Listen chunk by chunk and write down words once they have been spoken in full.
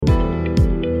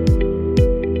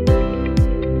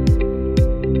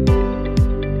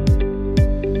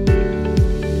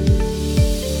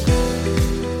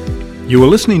You are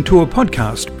listening to a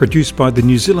podcast produced by the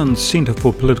New Zealand Centre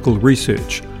for Political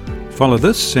Research. Follow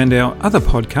this and our other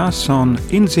podcasts on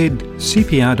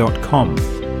nzcpr.com.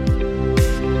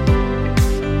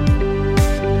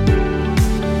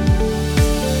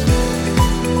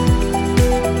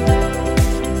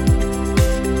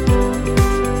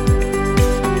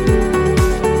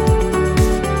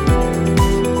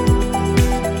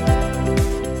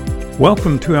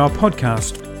 Welcome to our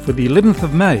podcast for the 11th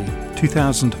of May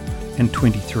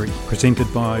 2023,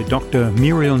 presented by Dr.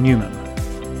 Muriel Newman.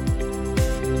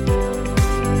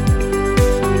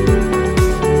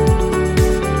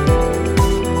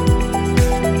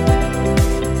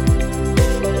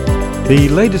 The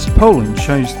latest polling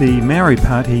shows the Maori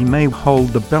Party may hold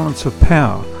the balance of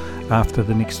power after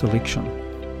the next election.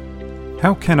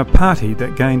 How can a party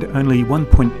that gained only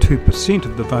 1.2%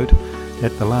 of the vote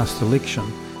at the last election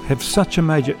have such a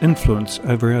major influence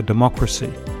over our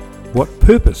democracy? What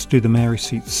purpose do the Maori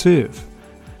seats serve?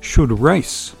 Should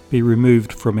race be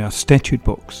removed from our statute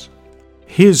books?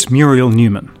 Here's Muriel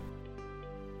Newman.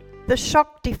 The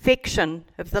shock defection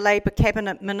of the Labour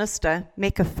Cabinet Minister,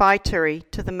 Meka Whaitiri,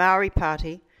 to the Maori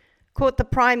Party caught the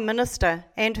Prime Minister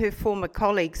and her former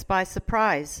colleagues by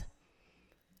surprise.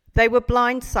 They were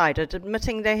blindsided,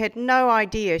 admitting they had no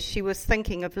idea she was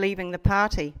thinking of leaving the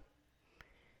party.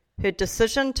 Her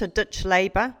decision to ditch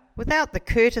Labour, without the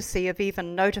courtesy of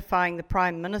even notifying the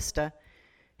Prime Minister,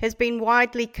 has been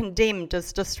widely condemned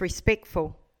as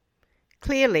disrespectful.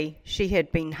 Clearly, she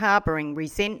had been harbouring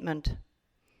resentment.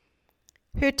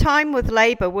 Her time with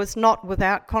Labour was not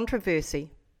without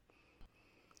controversy.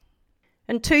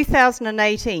 In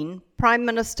 2018, Prime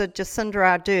Minister Jacinda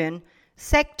Ardern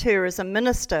sacked her as a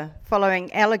minister following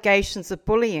allegations of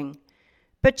bullying,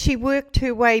 but she worked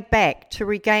her way back to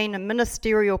regain a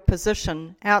ministerial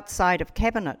position outside of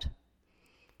Cabinet.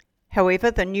 However,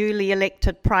 the newly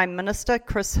elected Prime Minister,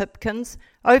 Chris Hipkins,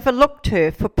 overlooked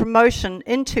her for promotion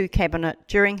into Cabinet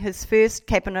during his first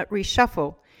Cabinet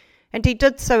reshuffle, and he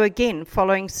did so again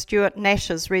following Stuart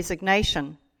Nash's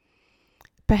resignation.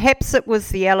 Perhaps it was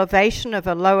the elevation of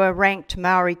a lower-ranked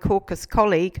Maori caucus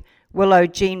colleague, Willow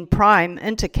Jean Prime,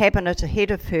 into Cabinet ahead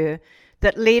of her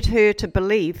that led her to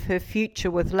believe her future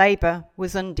with Labour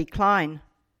was in decline.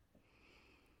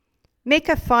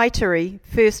 Meka Whaitiri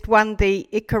first won the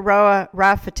Ikaroa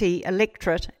Rāwhiti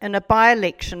electorate in a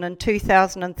by-election in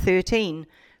 2013,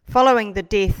 following the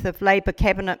death of Labour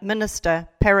Cabinet Minister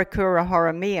Parakura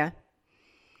Horomia.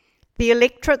 The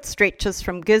electorate stretches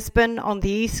from Gisborne on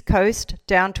the east coast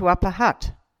down to Upper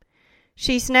Hutt.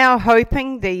 She's now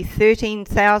hoping the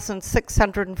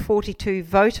 13,642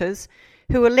 voters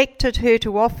who elected her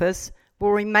to office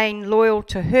will remain loyal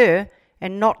to her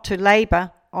and not to Labour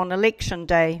on election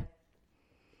day.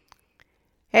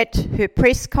 At her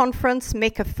press conference,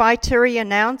 Meka Whaitiri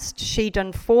announced she'd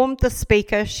informed the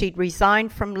Speaker she'd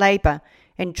resigned from Labour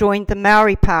and joined the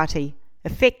Maori Party,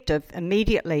 effective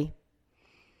immediately.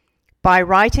 By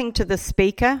writing to the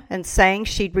Speaker and saying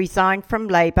she'd resigned from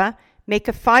Labour,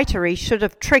 Meka Whaitiri should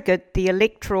have triggered the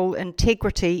Electoral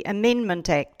Integrity Amendment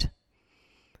Act.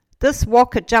 This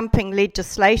waka-jumping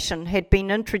legislation had been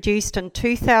introduced in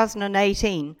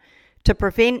 2018 to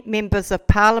prevent members of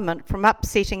Parliament from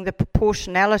upsetting the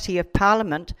proportionality of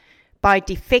Parliament by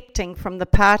defecting from the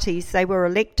parties they were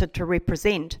elected to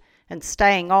represent and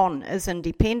staying on as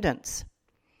independents.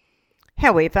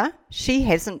 However, she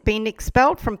hasn't been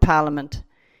expelled from Parliament.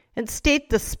 Instead,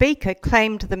 the Speaker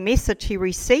claimed the message he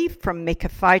received from Meka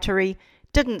Whaitiri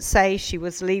didn't say she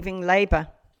was leaving Labour.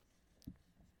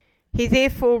 He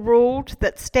therefore ruled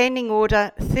that Standing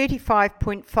Order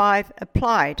 35.5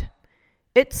 applied.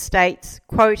 It states,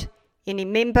 quote, "Any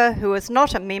member who is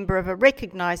not a member of a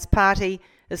recognised party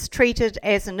is treated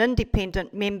as an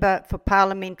independent member for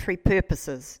parliamentary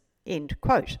purposes," end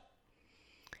quote.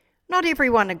 Not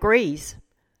everyone agrees.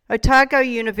 Otago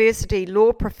University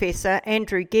law professor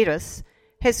Andrew Geddes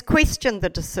has questioned the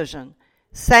decision,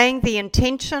 saying the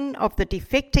intention of the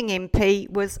defecting MP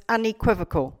was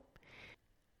unequivocal.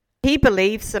 He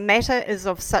believes the matter is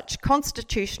of such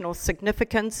constitutional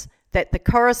significance that the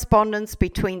correspondence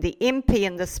between the MP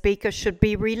and the Speaker should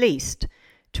be released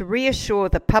to reassure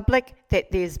the public that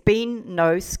there's been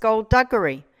no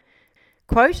skullduggery.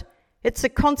 Quote, "It's a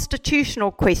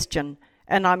constitutional question,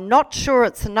 and I'm not sure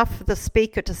it's enough for the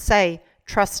Speaker to say,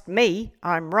 'Trust me,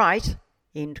 I'm right,'"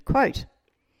 end quote.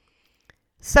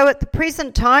 So at the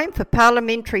present time, for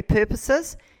parliamentary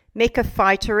purposes, Meka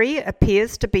Whaitiri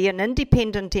appears to be an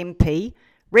independent MP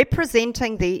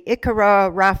representing the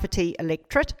Ikaroa Rāwhiti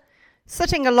electorate,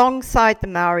 sitting alongside the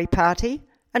Maori Party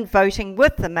and voting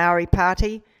with the Maori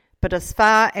Party, but as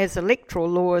far as electoral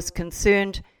law is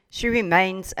concerned, she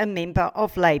remains a member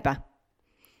of Labour.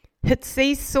 It's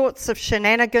these sorts of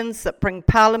shenanigans that bring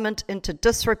Parliament into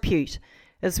disrepute,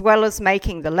 as well as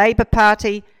making the Labour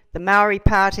Party, the Maori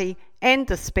Party and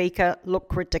the Speaker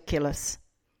look ridiculous.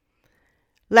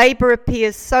 Labour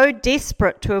appears so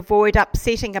desperate to avoid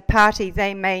upsetting a party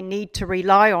they may need to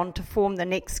rely on to form the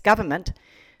next government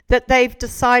that they've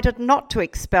decided not to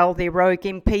expel their rogue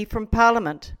MP from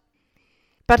Parliament.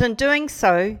 But in doing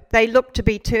so, they look to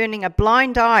be turning a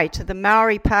blind eye to the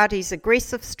Maori Party's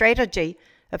aggressive strategy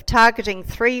of targeting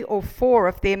 3 or 4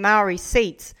 of their Maori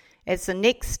seats as the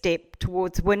next step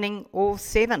towards winning all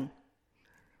 7.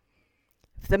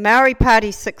 If the Maori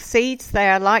Party succeeds, they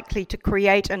are likely to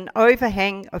create an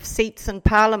overhang of seats in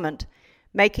Parliament,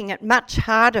 making it much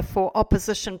harder for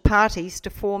opposition parties to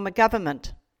form a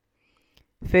government.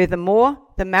 Furthermore,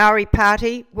 the Maori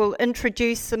Party will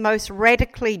introduce the most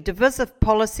radically divisive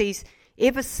policies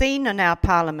ever seen in our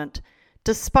Parliament,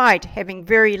 despite having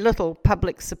very little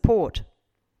public support.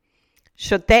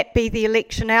 Should that be the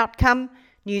election outcome,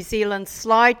 New Zealand's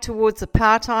slide towards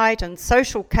apartheid and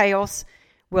social chaos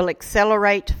will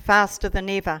accelerate faster than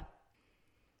ever.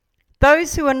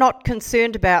 Those who are not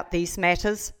concerned about these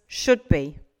matters should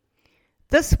be.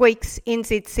 This week's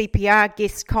NZCPR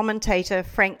guest commentator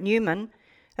Frank Newman,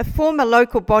 a former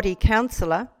local body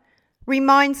councillor,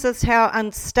 reminds us how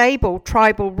unstable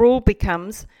tribal rule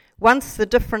becomes once the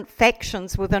different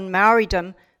factions within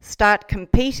Maoridom start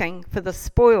competing for the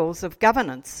spoils of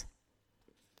governance.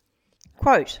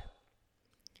 Quote,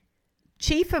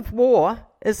 Chief of War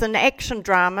is an action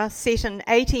drama set in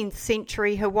 18th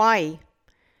century Hawaii.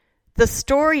 The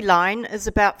storyline is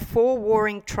about 4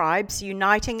 warring tribes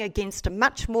uniting against a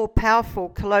much more powerful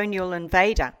colonial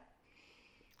invader.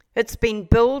 It's been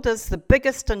billed as the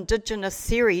biggest Indigenous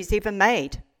series ever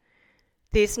made.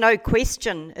 There's no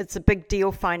question it's a big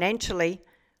deal financially,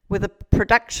 with a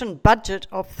production budget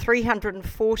of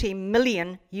 $340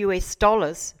 million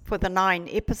for the 9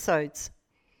 episodes.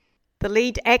 The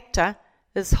lead actor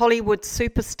is Hollywood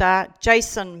superstar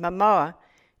Jason Momoa,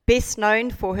 best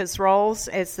known for his roles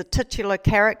as the titular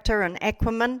character in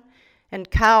Aquaman and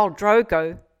Khal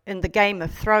Drogo in the Game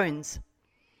of Thrones.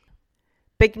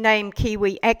 Big-name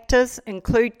Kiwi actors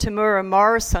include Tamura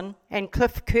Morrison and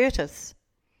Cliff Curtis.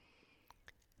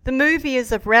 The movie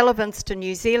is of relevance to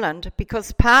New Zealand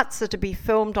because parts are to be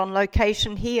filmed on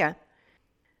location here.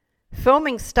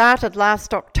 Filming started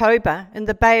last October in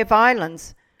the Bay of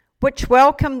Islands, which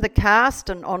welcomed the cast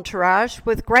and entourage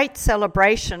with great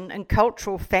celebration and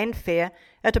cultural fanfare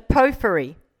at a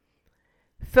potpourri.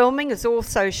 Filming is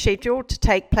also scheduled to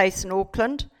take place in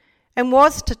Auckland and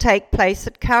was to take place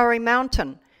at Kauri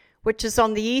Mountain, which is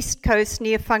on the east coast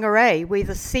near Whangarei, where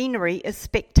the scenery is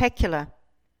spectacular.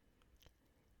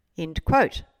 End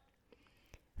quote.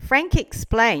 Frank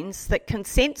explains that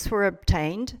consents were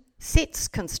obtained, sets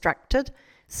constructed,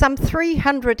 some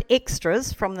 300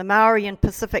 extras from the Maori and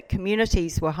Pacific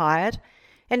communities were hired,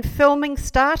 and filming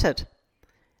started,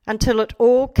 until it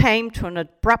all came to an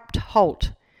abrupt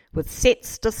halt, with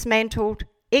sets dismantled,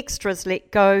 extras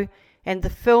let go, and the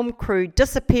film crew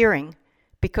disappearing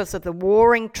because of the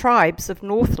warring tribes of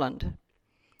Northland.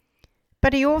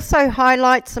 But he also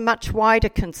highlights a much wider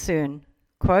concern.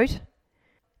 Quote,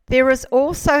 there is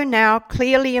also now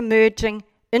clearly emerging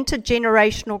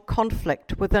intergenerational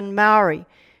conflict within Maori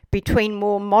between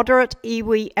more moderate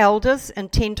iwi elders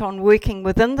intent on working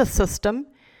within the system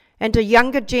and a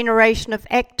younger generation of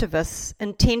activists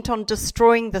intent on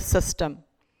destroying the system.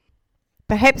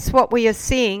 Perhaps what we are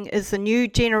seeing is a new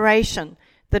generation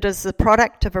that is the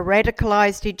product of a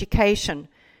radicalised education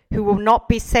who will not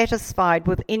be satisfied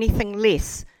with anything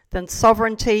less than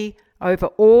sovereignty over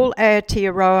all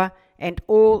Aotearoa and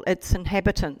all its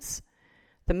inhabitants.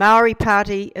 The Maori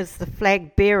Party is the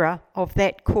flag bearer of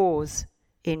that cause.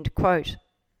 End quote.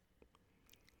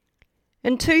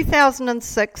 In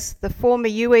 2006, the former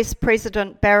US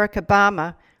President Barack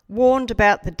Obama warned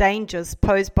about the dangers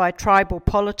posed by tribal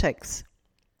politics.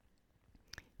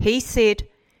 He said,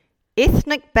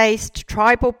 ethnic-based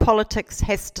tribal politics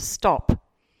has to stop.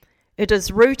 It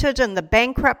is rooted in the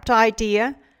bankrupt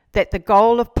idea that the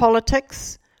goal of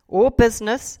politics or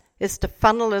business is to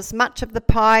funnel as much of the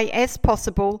pie as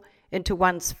possible into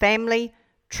one's family,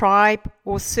 tribe,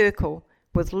 or circle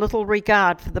with little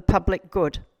regard for the public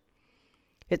good.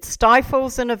 It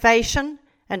stifles innovation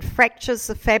and fractures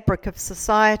the fabric of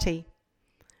society.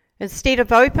 Instead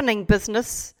of opening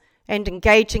business and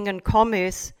engaging in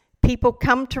commerce, people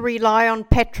come to rely on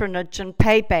patronage and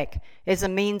payback as a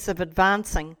means of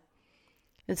advancing.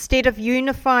 Instead of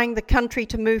unifying the country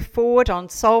to move forward on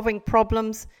solving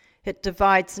problems, it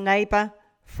divides neighbour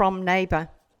from neighbour.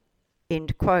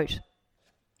 End quote.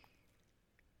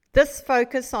 This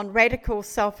focus on radical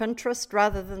self-interest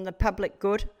rather than the public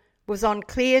good was on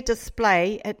clear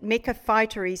display at Meka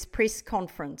Whaitiri's press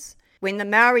conference when the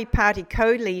Maori Party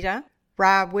co-leader,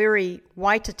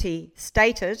 Whaitiri,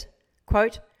 stated,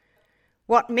 quote,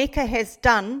 "What Meka has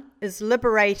done is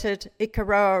liberated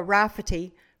Ikaroa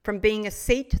Rāwhiti from being a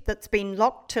seat that's been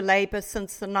locked to Labour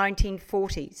since the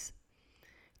 1940s.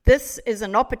 This is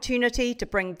an opportunity to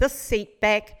bring this seat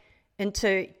back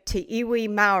into Te Iwi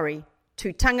Maori,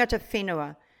 to tangata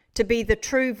whenua, to be the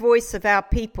true voice of our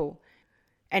people,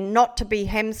 and not to be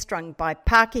hamstrung by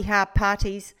Pākehā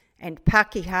parties and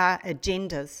Pākehā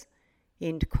agendas."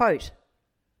 End quote.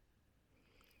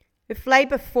 If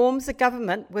Labour forms a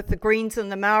government with the Greens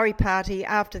and the Maori Party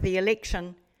after the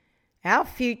election, our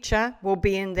future will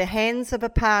be in the hands of a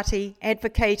party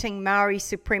advocating Maori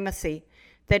supremacy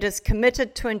that is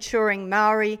committed to ensuring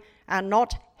Maori are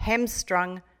not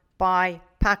hamstrung by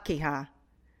Pākehā.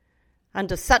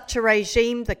 Under such a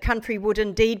regime, the country would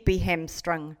indeed be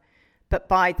hamstrung, but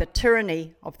by the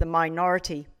tyranny of the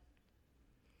minority.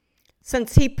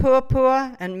 Since He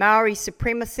Puapua and Maori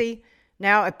supremacy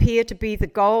now appear to be the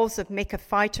goals of Meka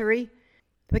Whaitiri,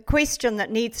 the question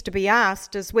that needs to be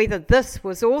asked is whether this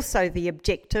was also the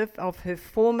objective of her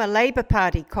former Labour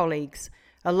Party colleagues,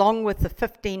 along with the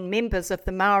 15 members of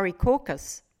the Maori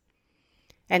caucus.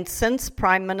 And since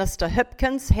Prime Minister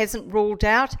Hipkins hasn't ruled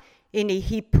out any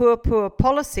He Puapua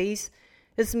policies,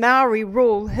 is Maori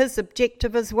rule his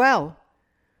objective as well?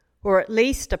 Or at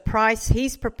least a price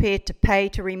he's prepared to pay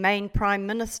to remain Prime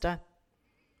Minister?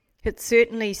 It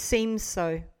certainly seems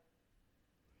so.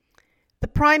 The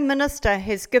Prime Minister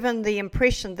has given the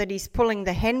impression that he's pulling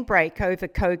the handbrake over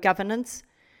co-governance,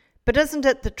 but isn't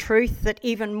it the truth that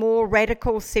even more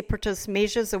radical separatist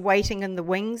measures are waiting in the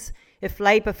wings if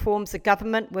Labour forms a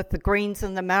government with the Greens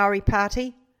and the Maori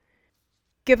Party?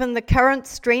 Given the current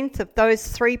strength of those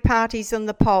three parties in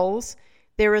the polls,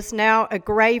 there is now a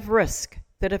grave risk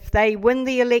that if they win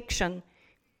the election,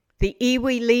 the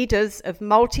iwi leaders of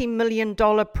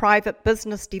multi-million-dollar private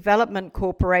business development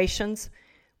corporations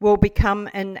will become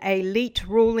an elite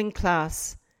ruling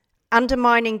class,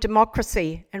 undermining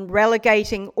democracy and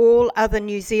relegating all other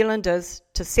New Zealanders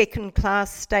to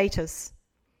second-class status.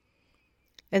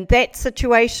 In that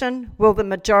situation, will the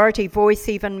majority voice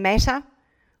even matter?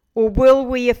 Or will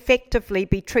we effectively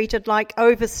be treated like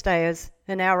overstayers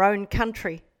in our own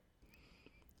country?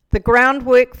 The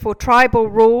groundwork for tribal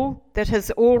rule that has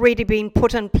already been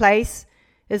put in place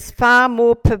is far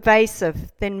more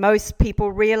pervasive than most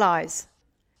people realise.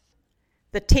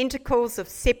 The tentacles of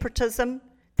separatism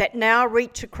that now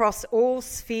reach across all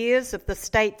spheres of the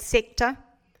state sector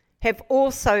have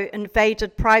also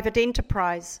invaded private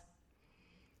enterprise.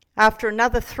 After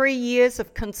another 3 years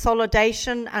of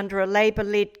consolidation under a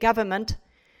Labour-led government,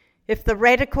 if the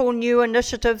radical new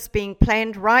initiatives being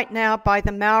planned right now by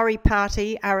the Maori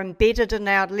Party are embedded in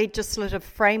our legislative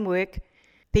framework,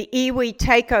 the iwi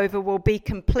takeover will be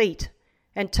complete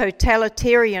and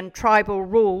totalitarian tribal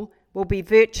rule will be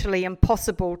virtually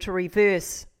impossible to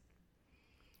reverse.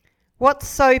 What's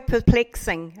so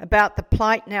perplexing about the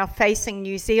plight now facing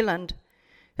New Zealand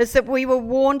is that we were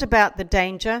warned about the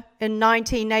danger in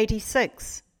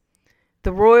 1986.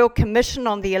 The Royal Commission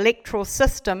on the Electoral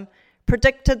System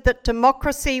predicted that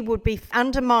democracy would be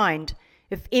undermined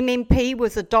if MMP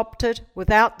was adopted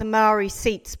without the Maori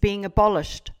seats being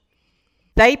abolished.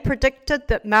 They predicted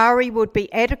that Maori would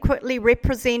be adequately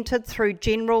represented through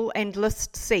general and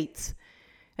list seats,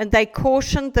 and they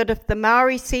cautioned that if the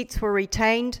Maori seats were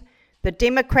retained, the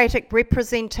democratic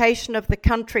representation of the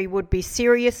country would be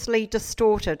seriously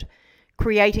distorted,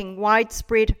 creating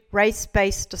widespread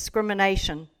race-based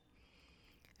discrimination.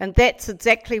 And that's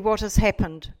exactly what has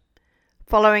happened.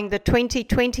 Following the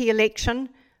 2020 election,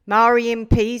 Maori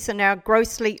MPs are now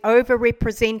grossly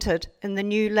overrepresented in the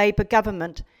new Labour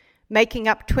government, making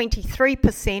up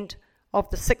 23% of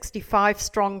the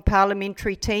 65-strong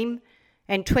parliamentary team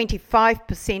and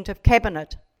 25% of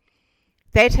cabinet.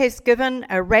 That has given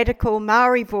a radical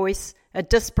Maori voice a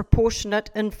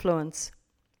disproportionate influence.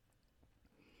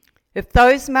 If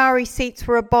those Maori seats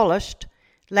were abolished,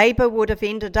 Labour would have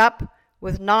ended up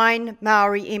with 9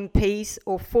 Maori MPs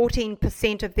or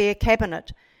 14% of their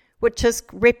cabinet, which is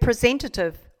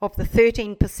representative of the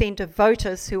 13% of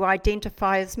voters who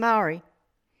identify as Maori.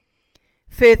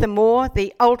 Furthermore,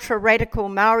 the ultra-radical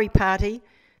Maori Party,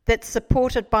 that's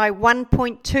supported by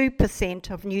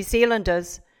 1.2% of New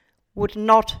Zealanders, would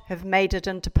not have made it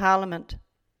into Parliament.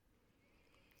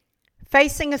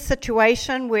 Facing a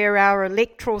situation where our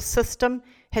electoral system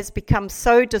has become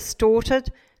so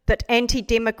distorted that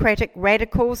anti-democratic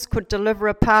radicals could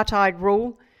deliver apartheid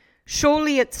rule,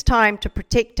 Surely it's time to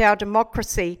protect our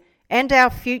democracy and our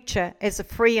future as a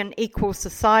free and equal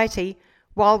society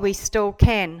while we still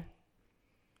can.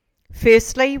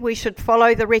 Firstly, we should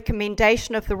follow the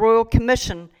recommendation of the Royal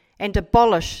Commission and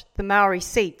abolish the Maori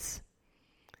seats.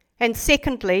 And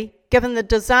secondly, given the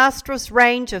disastrous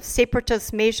range of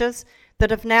separatist measures that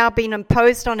have now been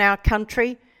imposed on our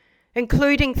country,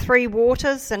 including 3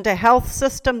 waters and a health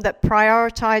system that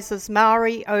prioritises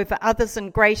Maori over others in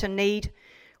greater need,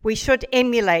 we should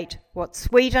emulate what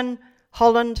Sweden,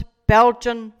 Holland,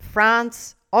 Belgium,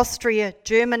 France, Austria,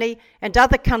 Germany and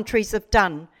other countries have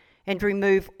done and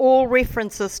remove all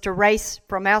references to race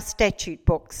from our statute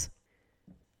books.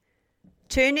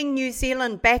 Turning New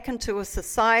Zealand back into a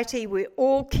society where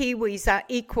all Kiwis are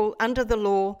equal under the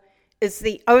law is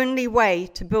the only way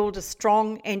to build a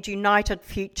strong and united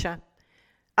future.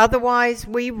 Otherwise,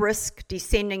 we risk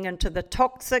descending into the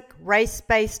toxic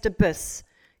race-based abyss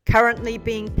currently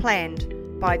being planned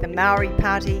by the Maori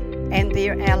Party and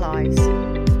their allies.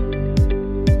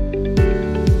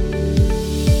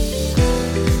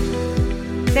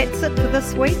 That's it for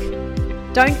this week.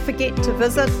 Don't forget to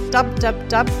visit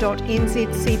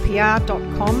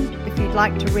www.nzcpr.com if you'd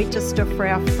like to register for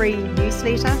our free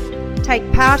newsletter,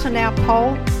 take part in our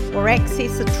poll, or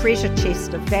access a treasure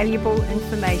chest of valuable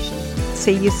information.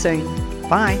 See you soon.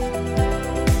 Bye.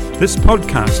 This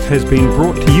podcast has been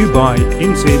brought to you by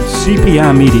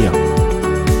NZCPR Media.